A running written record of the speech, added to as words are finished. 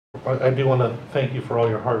I do want to thank you for all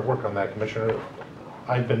your hard work on that, Commissioner.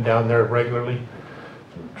 I've been down there regularly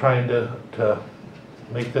trying to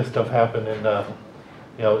make this stuff happen, and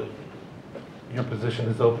you know, your position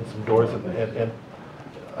has opened some doors, and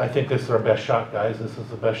I think this is our best shot, guys. This is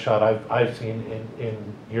the best shot I've seen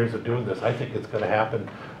in years of doing this. I think it's going to happen.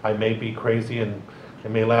 I may be crazy, and they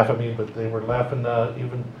may laugh at me, but they were laughing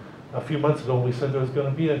even a few months ago when we said there was going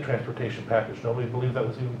to be a transportation package. Nobody believed that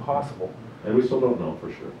was even possible. And we still don't know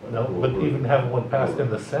for sure. No, but even having one passed in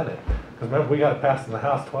the Senate, because remember, we got it passed in the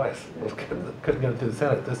House twice. Couldn't get it to the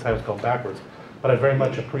Senate. This time it's going backwards. But I very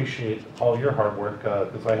much appreciate all your hard work,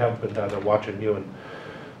 because I have been down there watching you, and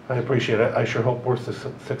I appreciate it. I sure hope we're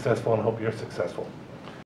successful, and hope you're successful.